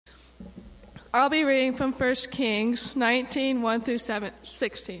I'll be reading from 1 Kings 19, 1 through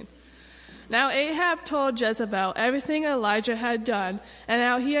 16. Now Ahab told Jezebel everything Elijah had done, and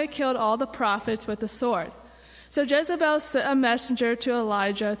how he had killed all the prophets with the sword. So Jezebel sent a messenger to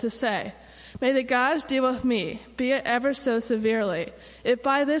Elijah to say, "May the gods deal with me, be it ever so severely, if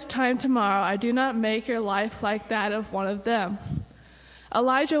by this time tomorrow I do not make your life like that of one of them."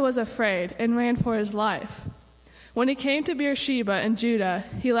 Elijah was afraid and ran for his life. When he came to Beersheba in Judah,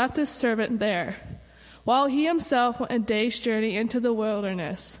 he left his servant there, while he himself went a day's journey into the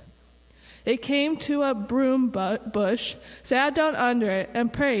wilderness. He came to a broom bush, sat down under it,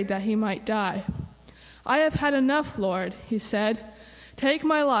 and prayed that he might die. "I have had enough, Lord," he said. "Take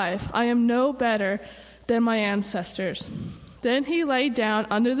my life. I am no better than my ancestors." Then he lay down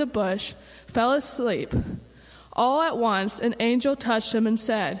under the bush, fell asleep. All at once an angel touched him and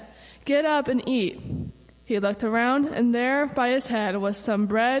said, "Get up and eat." He looked around, and there by his head was some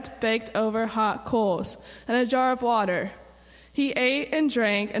bread baked over hot coals and a jar of water. He ate and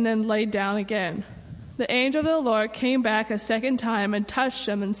drank and then lay down again. The angel of the Lord came back a second time and touched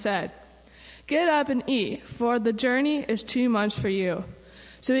him and said, "Get up and eat, for the journey is too much for you."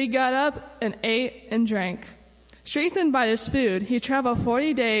 So he got up and ate and drank. Strengthened by his food, he traveled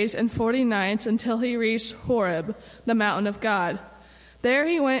 40 days and 40 nights until he reached Horeb, the mountain of God. There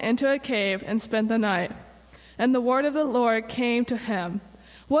he went into a cave and spent the night. And the word of the Lord came to him,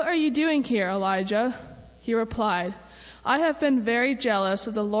 "What are you doing here, Elijah?" He replied, "I have been very jealous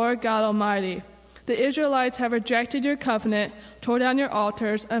of the Lord God Almighty. The Israelites have rejected your covenant, tore down your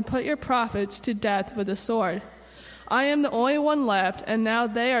altars, and put your prophets to death with the sword. I am the only one left, and now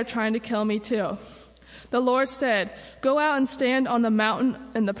they are trying to kill me too." The Lord said, "Go out and stand on the mountain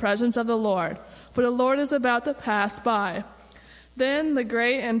in the presence of the Lord, for the Lord is about to pass by." Then the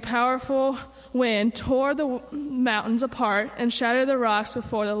great and powerful wind tore the mountains apart and shattered the rocks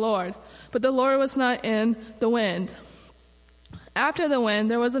before the Lord, but the Lord was not in the wind. After the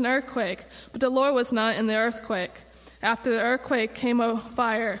wind there was an earthquake, but the Lord was not in the earthquake. After the earthquake came a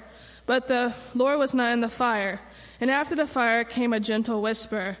fire, but the Lord was not in the fire. And after the fire came a gentle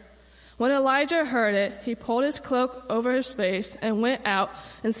whisper. When Elijah heard it, he pulled his cloak over his face and went out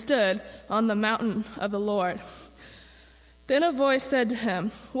and stood on the mountain of the Lord. Then a voice said to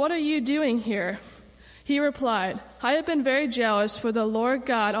him, "What are you doing here?" He replied, "I have been very jealous for the Lord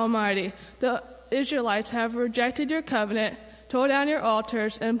God Almighty. The Israelites have rejected your covenant, tore down your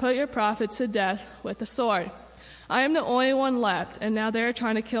altars, and put your prophets to death with the sword. I am the only one left, and now they are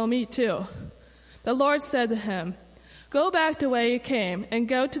trying to kill me too." The Lord said to him, "Go back the way you came, and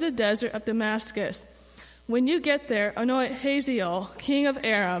go to the desert of Damascus. When you get there, anoint Hazael, king of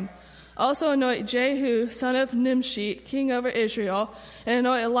Aram. Also anoint Jehu, son of Nimshi, king over Israel, and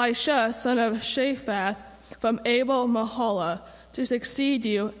anoint Elisha, son of Shaphat, from Abel Maholah, to succeed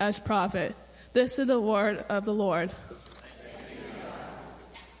you as prophet." This is the word of the Lord.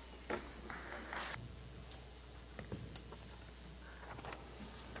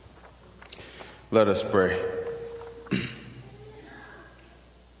 Let us pray.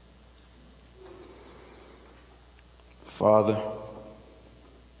 Father,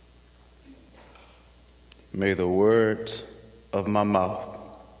 may the words of my mouth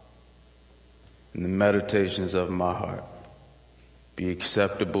and the meditations of my heart be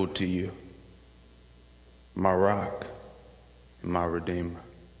acceptable to you, my rock and my redeemer.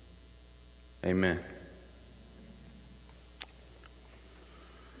 Amen.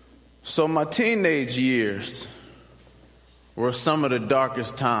 So my teenage years were some of the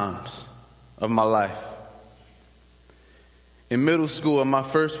darkest times of my life. In middle school and my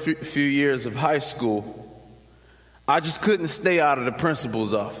first few years of high school, I just couldn't stay out of the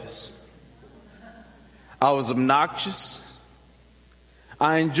principal's office. I was obnoxious.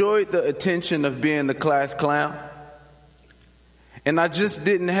 I enjoyed the attention of being the class clown. And I just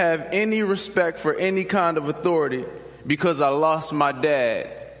didn't have any respect for any kind of authority because I lost my dad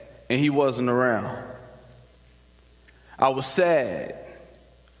and he wasn't around. I was sad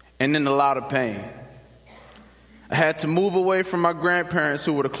and in a lot of pain. I had to move away from my grandparents,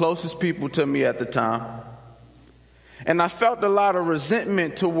 who were the closest people to me at the time. And I felt a lot of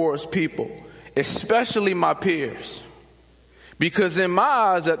resentment towards people, especially my peers. Because in my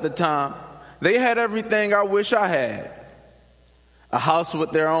eyes at the time, they had everything I wish I had. A house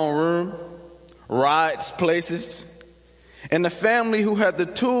with their own room, rides places, and a family who had the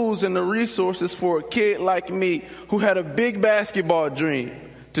tools and the resources for a kid like me who had a big basketball dream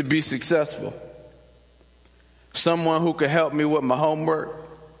to be successful. Someone who could help me with my homework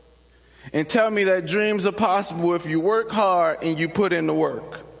and tell me that dreams are possible if you work hard and you put in the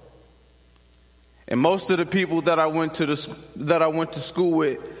work. And most of the people that I went to school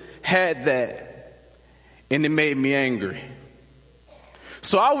with had that, and it made me angry.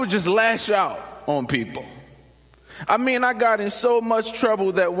 So I would just lash out on people. I got in so much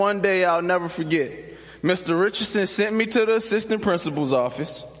trouble that one day I'll never forget. Mr. Richardson sent me to the assistant principal's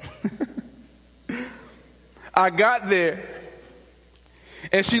office. I got there,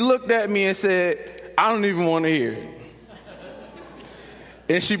 and she looked at me and said, "I don't even want to hear it."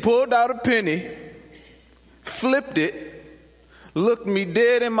 And she pulled out a penny, flipped it, looked me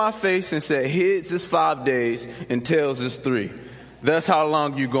dead in my face and said, "Heads is 5 days and tails is 3. That's how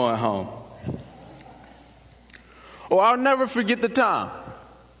long you going home." Or I'll never forget the time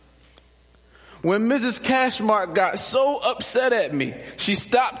when Mrs. Cashmark got so upset at me, she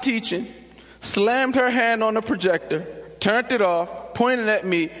stopped teaching, slammed her hand on the projector, turned it off, pointed at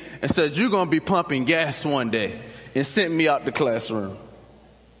me, and said, "You're going to be pumping gas one day," and sent me out the classroom.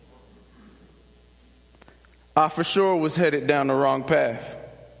 I for sure was headed down the wrong path.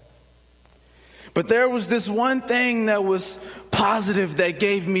 But there was this one thing that was positive that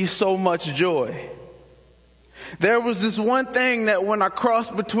gave me so much joy. There was this one thing that when I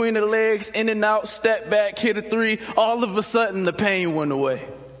crossed between the legs, in and out, step back, hit a 3, all of a sudden the pain went away.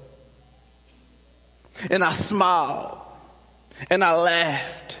 And I smiled. And I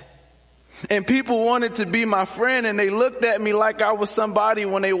laughed. And people wanted to be my friend, and they looked at me like I was somebody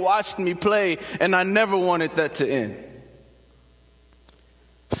when they watched me play, and I never wanted that to end.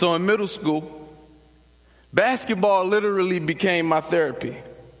 So in middle school, basketball literally became my therapy.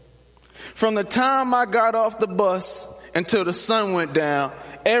 From the time I got off the bus until the sun went down,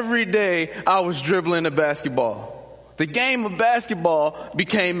 every day I was dribbling a basketball. The game of basketball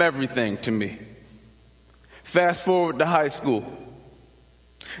became everything to me. Fast forward to high school.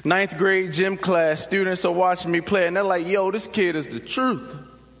 9th grade gym class, students are watching me play, and they're like, "Yo, this kid is the truth."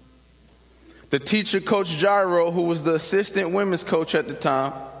 The teacher, Coach Gyro, who was the assistant women's coach at the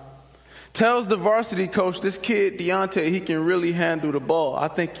time, tells the varsity coach, "This kid, Deonte, he can really handle the ball. I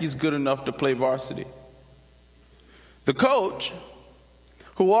think he's good enough to play varsity." The coach,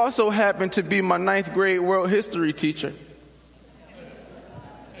 who also happened to be my 9th grade world history teacher,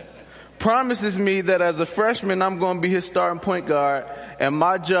 promises me that as a freshman, I'm going to be his starting point guard, and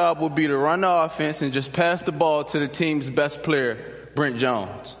my job will be to run the offense and just pass the ball to the team's best player, Brent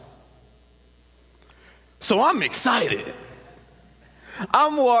Jones. So I'm excited.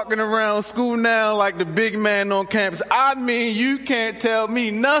 I'm walking around school now like the big man on campus. You can't tell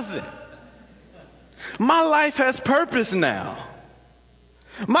me nothing. My life has purpose now.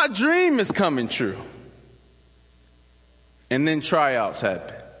 My dream is coming true. And then tryouts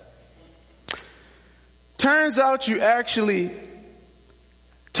happen. Turns out to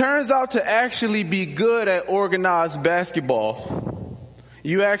actually be good at organized basketball,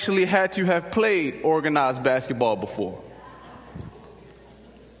 you actually had to have played organized basketball before.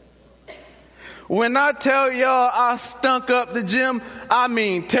 When I tell y'all I stunk up the gym,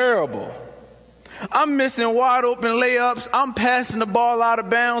 terrible. I'm missing wide open layups. I'm passing the ball out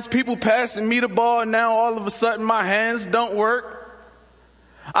of bounds. People passing me the ball, and now all of a sudden my hands don't work.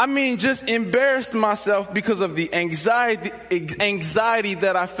 Just embarrassed myself because of the anxiety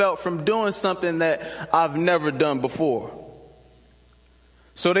that I felt from doing something that I've never done before.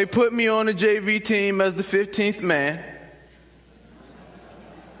 So they put me on the JV team as the 15th man.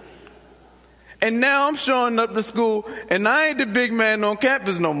 And now I'm showing up to school, and I ain't the big man on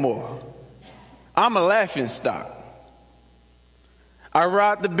campus no more. I'm a laughing stock. I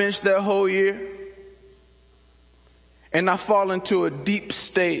ride the bench that whole year, and I fall into a deep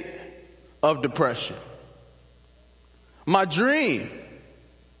state of depression. My dream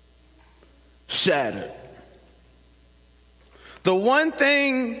shattered. The one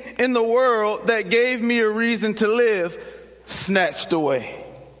thing in the world that gave me a reason to live snatched away.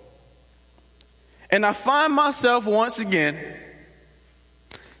 And I find myself once again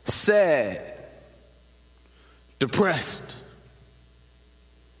sad, depressed,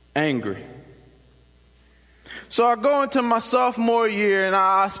 angry. So I go into my sophomore year and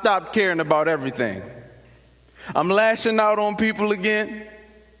I stopped caring about everything. I'm lashing out on people again.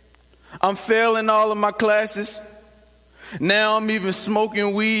 I'm failing all of my classes. Now I'm even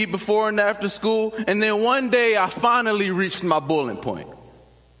smoking weed before and after school. And then one day I finally reached my boiling point.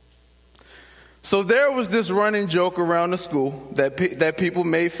 So there was this running joke around the school that people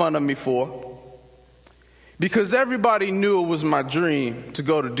made fun of me for, because everybody knew it was my dream to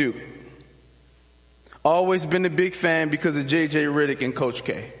go to Duke. Always been a big fan because of J.J. Riddick and Coach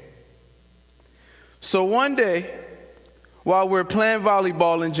K. So one day, while we're playing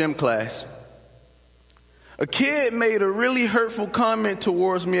volleyball in gym class, a kid made a really hurtful comment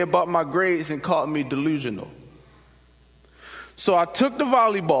towards me about my grades and called me delusional. So I took the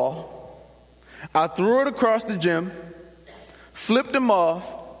volleyball, I threw it across the gym, flipped him off,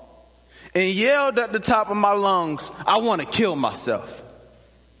 and yelled at the top of my lungs, "I want to kill myself."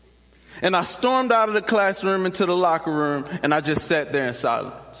 And I stormed out of the classroom into the locker room, and I just sat there in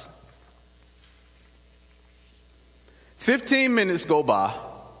silence. 15 minutes go by.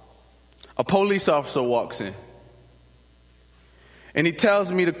 A police officer walks in, and he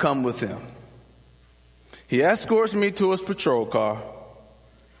tells me to come with him. He escorts me to his patrol car,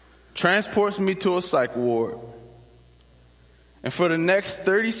 transports me to a psych ward, and for the next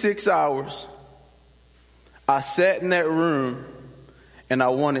 36 hours, I sat in that room and I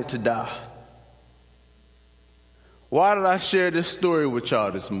wanted to die. Why did I share this story with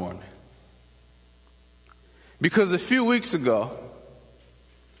y'all this morning? Because a few weeks ago,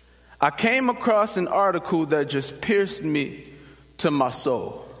 I came across an article that just pierced me to my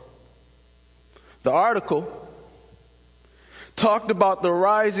soul. The article talked about the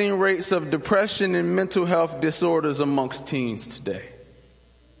rising rates of depression and mental health disorders amongst teens today.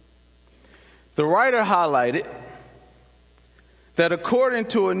 The writer highlighted that according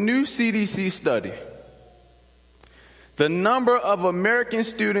to a new CDC study, the number of American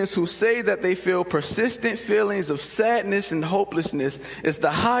students who say that they feel persistent feelings of sadness and hopelessness is the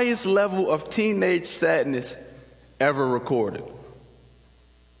highest level of teenage sadness ever recorded.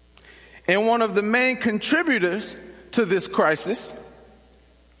 And one of the main contributors to this crisis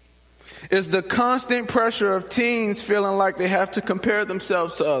is the constant pressure of teens feeling like they have to compare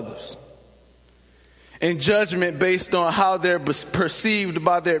themselves to others, and judgment based on how they're perceived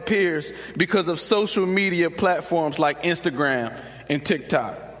by their peers because of social media platforms like Instagram and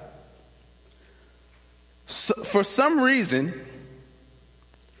TikTok. So, for some reason,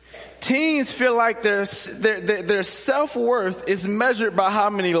 teens feel like their self-worth is measured by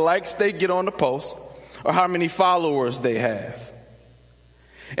how many likes they get on the post or how many followers they have.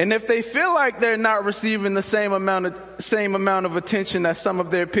 And if they feel like they're not receiving the same amount of attention as some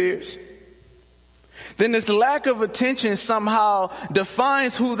of their peers, then this lack of attention somehow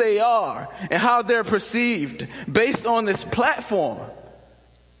defines who they are and how they're perceived based on this platform.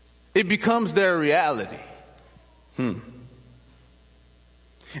 It becomes their reality.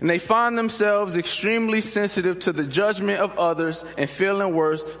 And they find themselves extremely sensitive to the judgment of others and feeling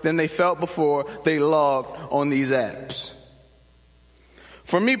worse than they felt before they logged on these apps.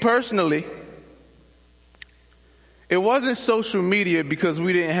 For me personally, it wasn't social media because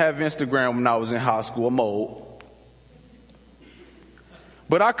we didn't have Instagram when I was in high school. I'm old.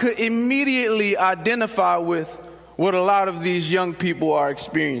 But I could immediately identify with what a lot of these young people are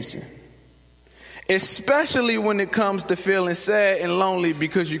experiencing, especially when it comes to feeling sad and lonely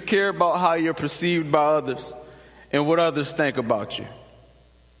because you care about how you're perceived by others and what others think about you.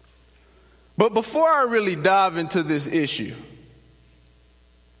 But before I really dive into this issue,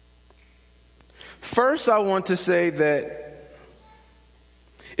 first I want to say that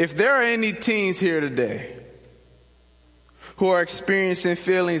if there are any teens here today who are experiencing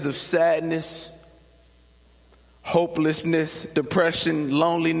feelings of sadness, hopelessness, depression,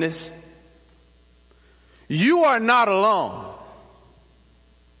 loneliness, you are not alone.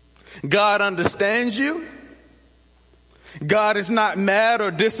 God understands you. God is not mad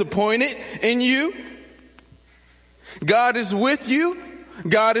or disappointed in you. God is with you.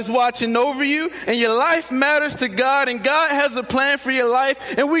 God is watching over you, and your life matters to God, and God has a plan for your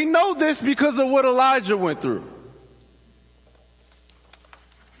life, and we know this because of what Elijah went through.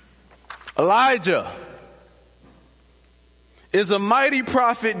 Elijah is a mighty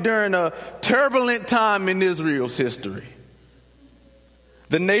prophet during a turbulent time in Israel's history.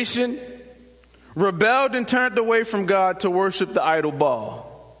 The nation rebelled and turned away from God to worship the idol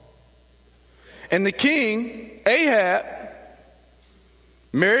Baal. And the king, Ahab,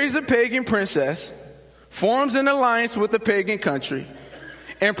 marries a pagan princess, forms an alliance with a pagan country,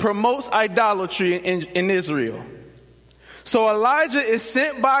 and promotes idolatry in Israel. So Elijah is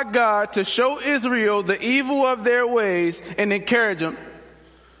sent by God to show Israel the evil of their ways and encourage them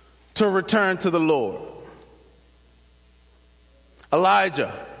to return to the Lord.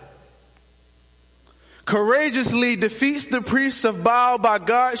 Elijah courageously defeats the priests of Baal by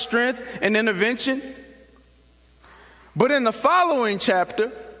God's strength and intervention. But in the following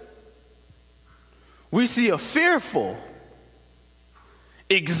chapter, we see a fearful,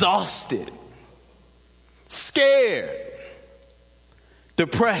 exhausted, scared,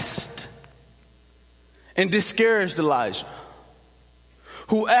 depressed, and discouraged Elijah,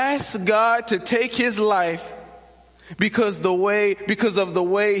 who asks God to take his life because of the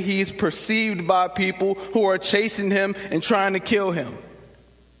way he's perceived by people who are chasing him and trying to kill him.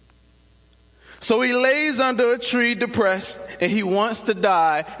 So he lays under a tree depressed, and he wants to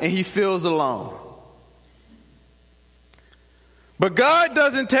die, and he feels alone. But God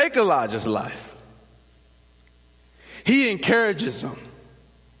doesn't take Elijah's life. He encourages him.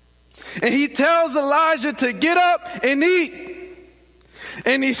 And he tells Elijah to get up and eat.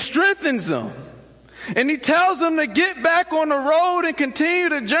 And he strengthens him. And he tells him to get back on the road and continue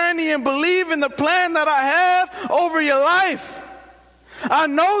the journey and believe in the plan that I have over your life. I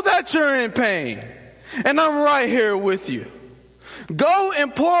know that you're in pain, and I'm right here with you. Go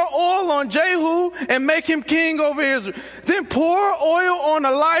and pour oil on Jehu and make him king over Israel. Then pour oil on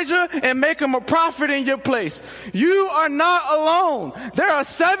Elijah and make him a prophet in your place. You are not alone. There are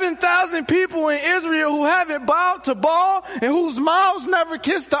 7,000 people in Israel who haven't bowed to Baal and whose mouths never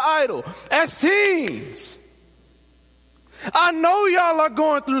kissed the idol. As teens, I know y'all are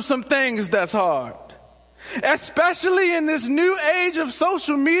going through some things that's hard. Especially in this new age of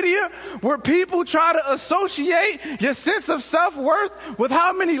social media where people try to associate your sense of self-worth with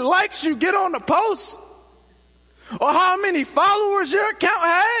how many likes you get on a post or how many followers your account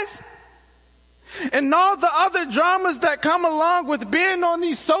has and all the other dramas that come along with being on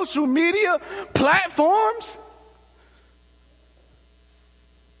these social media platforms.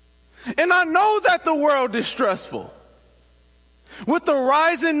 And I know that the world is stressful with the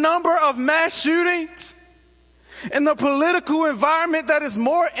rising number of mass shootings in the political environment that is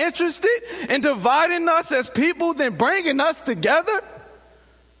more interested in dividing us as people than bringing us together.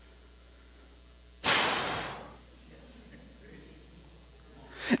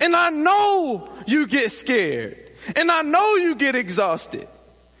 And I know you get scared. And I know you get exhausted.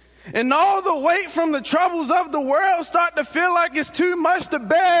 And all the weight from the troubles of the world start to feel like it's too much to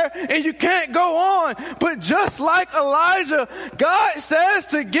bear and you can't go on. But just like Elijah, God says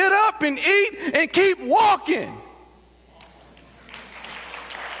to get up and eat and keep walking.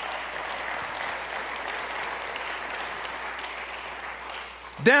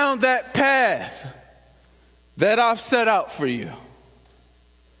 Down that path that I've set out for you.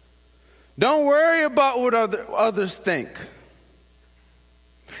 Don't worry about what others think.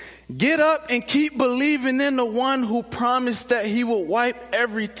 Get up and keep believing in the one who promised that he will wipe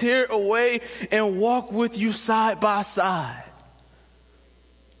every tear away and walk with you side by side.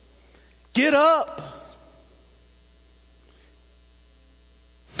 Get up.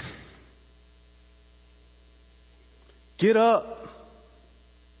 Get up.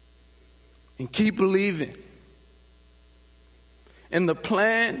 And keep believing in the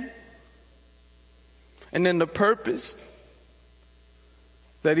plan and in the purpose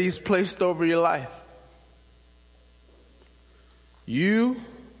that he's placed over your life. You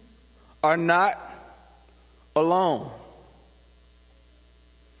are not alone.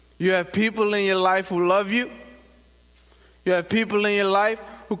 You have people in your life who love you. You have people in your life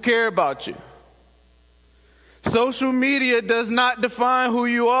who care about you. Social media does not define who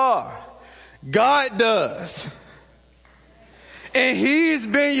you are. God does. And he's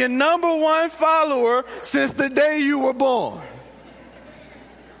been your number one follower since the day you were born.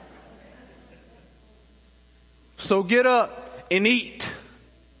 So get up and eat.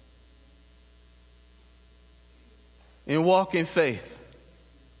 And walk in faith.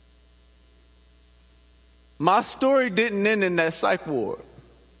 My story didn't end in that psych ward.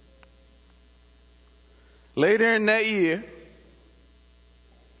 Later in that year,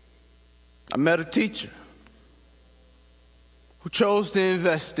 I met a teacher who chose to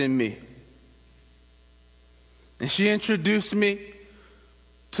invest in me. And she introduced me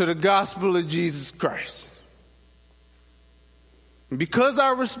to the gospel of Jesus Christ. And because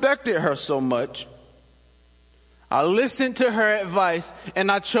I respected her so much, I listened to her advice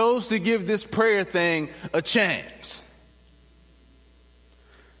and I chose to give this prayer thing a chance.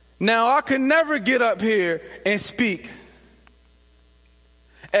 Now, I could never get up here and speak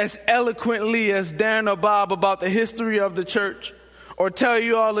as eloquently as Darren or Bob about the history of the church, or tell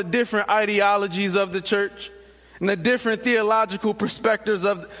you all the different ideologies of the church and the different theological perspectives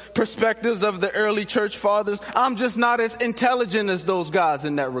of the early church fathers. I'm just not as intelligent as those guys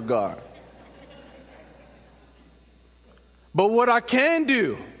in that regard. But what I can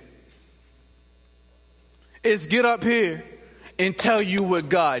do is get up here and tell you what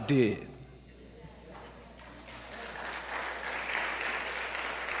God did.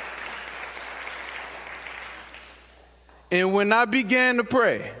 And when I began to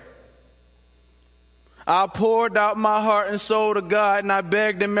pray, I poured out my heart and soul to God, and I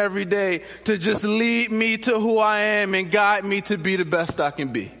begged him every day to just lead me to who I am and guide me to be the best I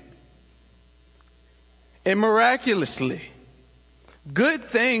can be. And miraculously, good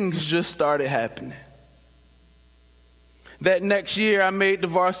things just started happening. That next year, I made the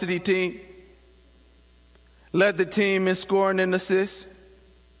varsity team. led the team in scoring and assists,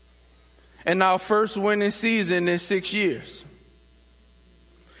 and our first winning season in 6 years.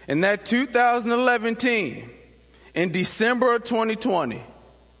 And that 2011 team, in December of 2020,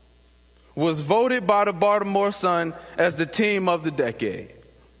 was voted by the Baltimore Sun as the team of the decade.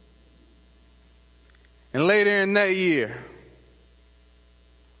 And later in that year,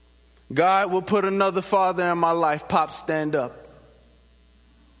 God will put another father in my life. Pop, stand up.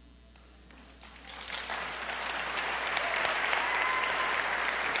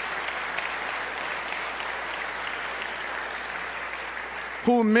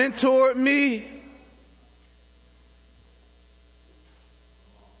 Who mentored me,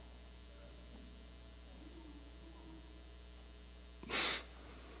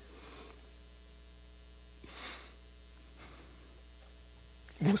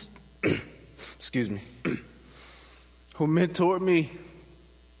 who mentored me,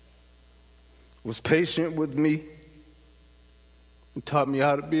 was patient with me, and taught me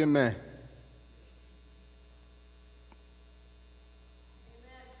how to be a man.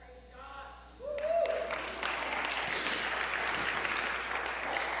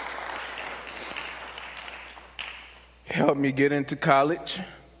 Helped me get into college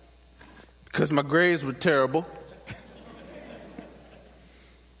because my grades were terrible.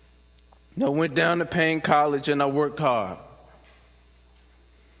 I went down to Payne College and I worked hard.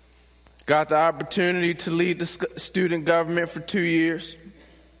 Got the opportunity to lead the student government for 2 years.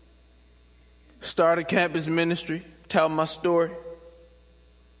 Started campus ministry, tell my story,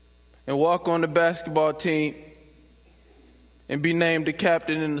 and walk on the basketball team and be named the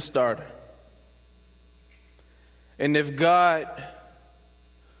captain and the starter. And if God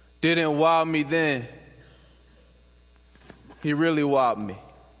didn't wow me then, He really wowed me.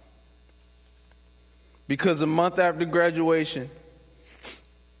 Because a month after graduation,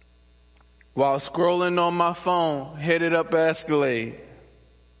 while scrolling on my phone, headed up Escalade,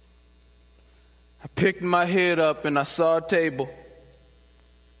 I picked my head up and I saw a table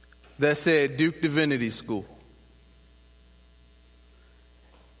that said Duke Divinity School.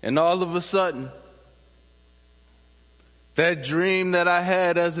 And all of a sudden, that dream that I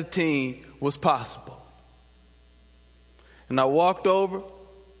had as a teen was possible. And I walked over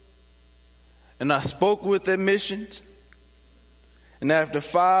and I spoke with admissions. And after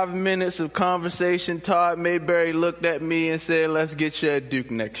 5 minutes of conversation, Todd Mayberry looked at me and said, "Let's get you at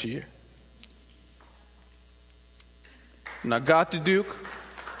Duke next year." And I got to Duke.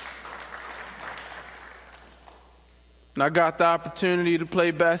 And I got the opportunity to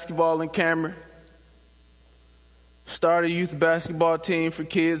play basketball in Cameron. Start a youth basketball team for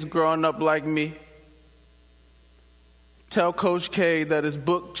kids growing up like me. Tell Coach K that his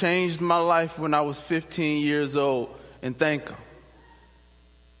book changed my life when I was 15 years old, and thank him.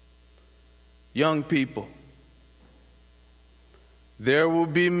 Young people, there will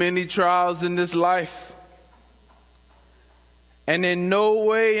be many trials in this life. And in no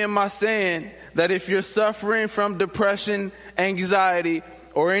way am I saying that if you're suffering from depression, anxiety,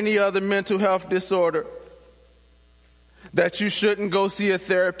 or any other mental health disorder, that you shouldn't go see a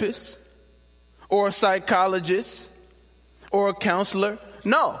therapist or a psychologist or a counselor.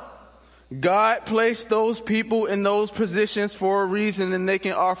 No. God placed those people in those positions for a reason, and they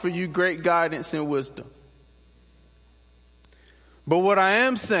can offer you great guidance and wisdom. But what I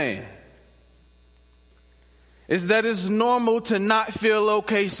am saying is that it's normal to not feel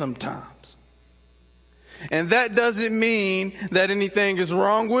okay sometimes. And that doesn't mean that anything is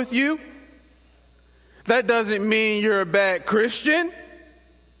wrong with you. That doesn't mean you're a bad Christian.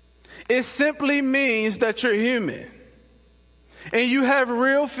 It simply means that you're human. And you have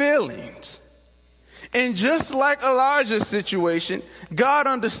real feelings. And just like Elijah's situation, God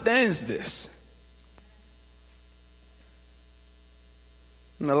understands this.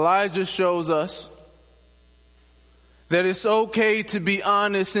 And Elijah shows us that it's okay to be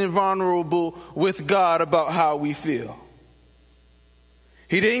honest and vulnerable with God about how we feel.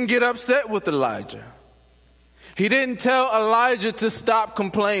 He didn't get upset with Elijah. He didn't tell Elijah to stop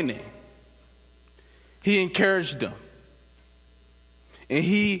complaining. He encouraged him. And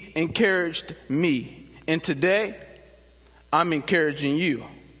he encouraged me. And today, I'm encouraging you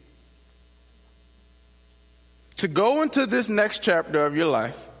to go into this next chapter of your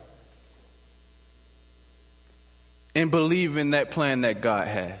life and believe in that plan that God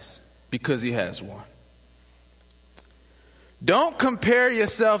has, because He has one. Don't compare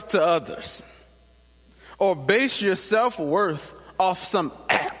yourself to others or base your self-worth off some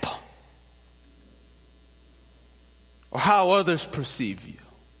app or how others perceive you.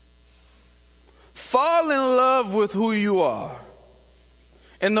 Fall in love with who you are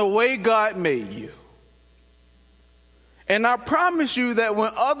and the way God made you. And I promise you that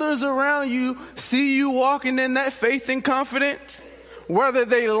when others around you see you walking in that faith and confidence, whether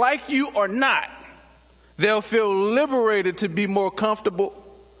they like you or not, they'll feel liberated to be more comfortable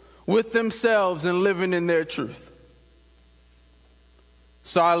with themselves and living in their truth.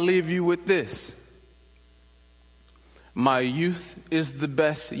 So I leave you with this. My youth is the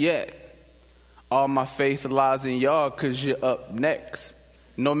best yet. All my faith lies in y'all because you're up next.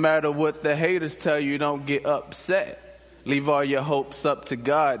 No matter what the haters tell you, don't get upset. Leave all your hopes up to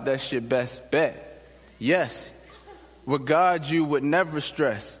God. That's your best bet. Yes, with God you would never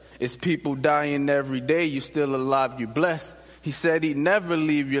stress. It's people dying every day. You still alive, you blessed. He said he'd never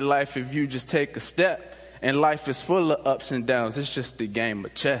leave your life if you just take a step. And life is full of ups and downs. It's just a game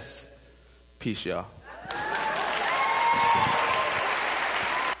of chess. Peace, y'all.